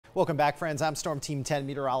Welcome back, friends. I'm Storm Team 10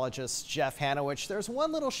 meteorologist Jeff Hanowich. There's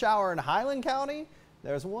one little shower in Highland County.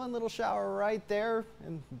 There's one little shower right there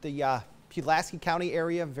in the Pulaski County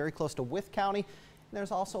area, very close to Wythe County. And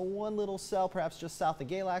there's also one little cell, perhaps just south of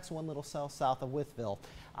Galax, one little cell south of Wytheville.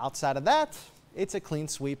 Outside of that, it's a clean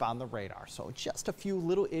sweep on the radar. So just a few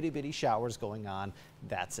little itty bitty showers going on.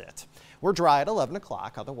 That's it. We're dry at 11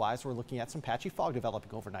 o'clock. Otherwise, we're looking at some patchy fog developing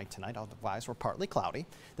overnight tonight. Otherwise, we're partly cloudy.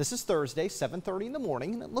 This is Thursday, 7:30 in the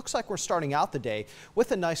morning, and it looks like we're starting out the day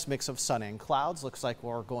with a nice mix of sun and clouds. Looks like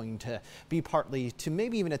we're going to be partly to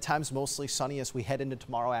maybe even at times mostly sunny as we head into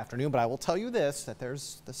tomorrow afternoon. But I will tell you this, that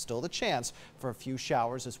there's still the chance for a few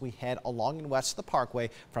showers as we head along and west of the Parkway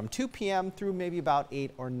from 2 p.m. through maybe about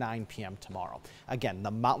 8 or 9 p.m. tomorrow. Again,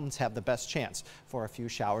 the mountains have the best chance for a few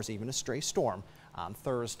showers, even a stray storm on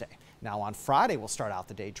Thursday. Now on Friday, we'll start out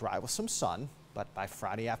the day dry with some sun, but by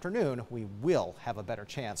Friday afternoon, we will have a better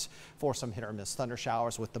chance for some hit or miss thunder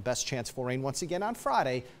showers, with the best chance for rain once again on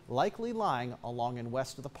Friday, likely lying along and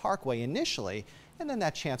west of the Parkway initially, and then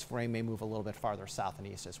that chance for rain may move a little bit farther south and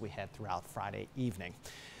east as we head throughout Friday evening.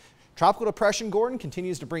 Tropical depression Gordon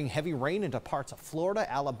continues to bring heavy rain into parts of Florida,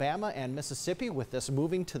 Alabama, and Mississippi, with this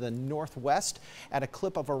moving to the northwest at a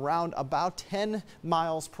clip of around about 10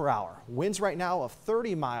 miles per hour. Winds right now of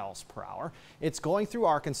 30 miles per hour. It's going through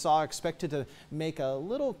Arkansas, expected to make a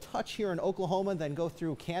little touch here in Oklahoma, then go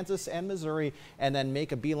through Kansas and Missouri, and then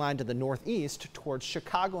make a beeline to the northeast towards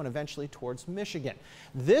Chicago and eventually towards Michigan.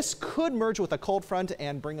 This could merge with a cold front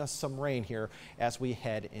and bring us some rain here as we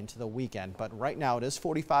head into the weekend. But right now it is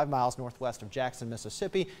 45 miles northwest of Jackson,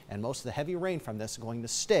 Mississippi, and most of the heavy rain from this is going to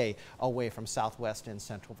stay away from southwest and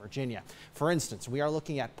central Virginia. For instance, we are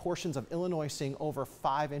looking at portions of Illinois seeing over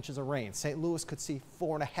 5 inches of rain. St. Louis could see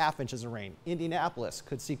 4.5 inches of rain. Indianapolis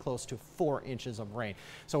could see close to 4 inches of rain.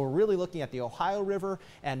 So we're really looking at the Ohio River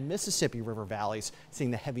and Mississippi River valleys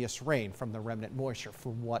seeing the heaviest rain from the remnant moisture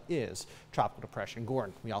from what is Tropical Depression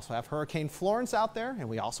Gordon. We also have Hurricane Florence out there, and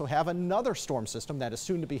we also have another storm system that is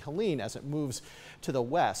soon to be Helene as it moves to the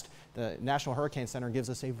west. The National Hurricane Center gives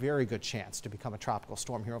us a very good chance to become a tropical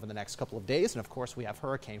storm here over the next couple of days. And of course, we have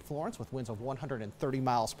Hurricane Florence with winds of 130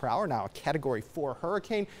 miles per hour, now a Category 4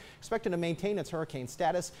 hurricane, expected to maintain its hurricane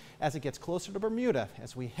status as it gets closer to Bermuda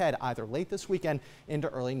as we head either late this weekend into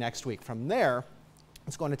early next week. From there,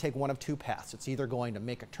 it's going to take one of two paths. It's either going to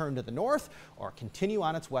make a turn to the north or continue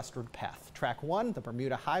on its westward path. Track 1, the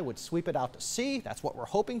Bermuda High, would sweep it out to sea. That's what we're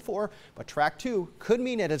hoping for. But Track 2 could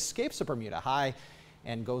mean it escapes the Bermuda High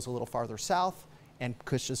and goes a little farther south and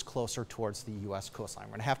pushes closer towards the U.S. coastline.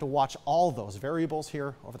 We're going to have to watch all those variables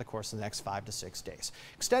here over the course of the next 5 to 6 days.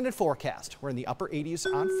 Extended forecast. We're in the upper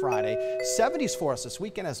 80s on Friday. 70s for us this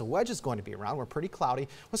weekend as the wedge is going to be around. We're pretty cloudy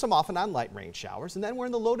with some off and on light rain showers. And then we're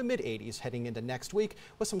in the low to mid 80s heading into next week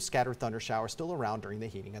with some scattered thunder showers still around during the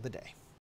heating of the day.